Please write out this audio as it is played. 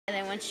And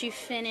then once you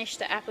finish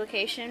the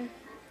application,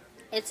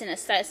 it's an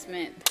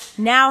assessment.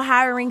 Now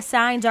hiring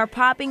signs are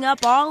popping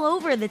up all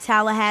over the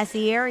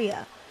Tallahassee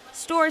area.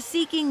 Stores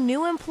seeking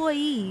new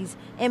employees,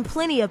 and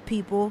plenty of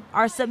people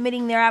are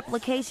submitting their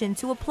application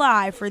to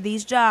apply for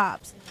these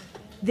jobs.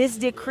 This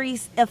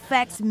decrease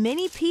affects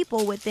many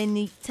people within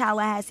the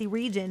Tallahassee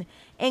region,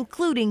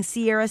 including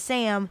Sierra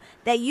Sam,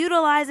 that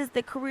utilizes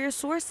the Career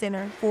Source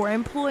Center for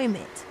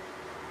employment.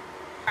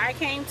 I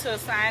came to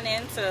sign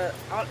in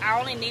I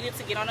only needed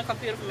to get on the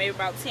computer for maybe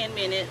about 10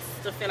 minutes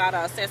to fill out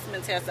an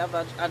assessment test of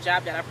a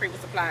job that I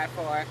previously applied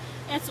for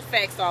and to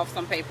fax off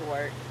some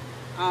paperwork.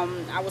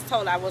 I was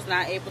told I was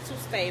not able to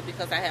stay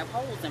because I have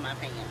holes in my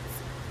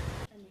pants.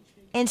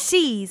 And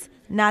she's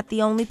not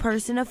the only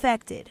person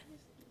affected.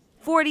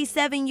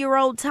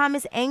 47-year-old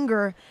Thomas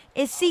Anger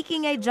is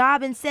seeking a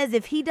job and says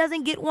if he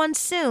doesn't get one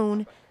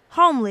soon,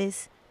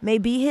 homeless may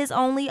be his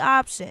only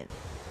option.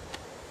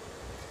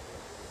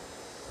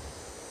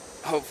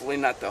 Hopefully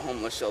not the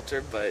homeless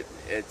shelter, but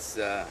it's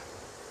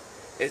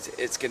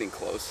getting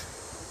close.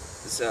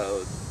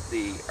 So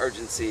the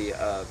urgency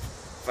of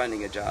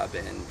finding a job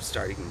and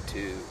starting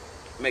to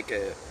make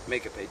a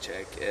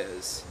paycheck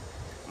is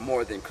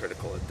more than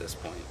critical at this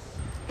point.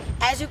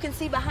 As you can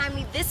see behind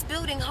me, this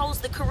building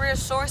holds the Career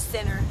Source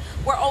Center,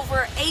 where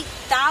over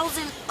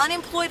 8,000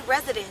 unemployed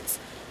residents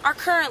are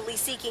currently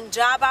seeking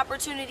job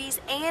opportunities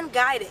and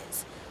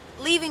guidance,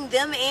 leaving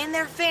them and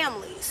their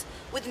families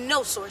with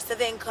no source of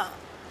income.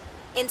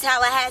 In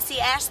Tallahassee,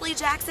 Ashley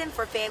Jackson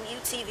for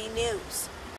FAMU TV News.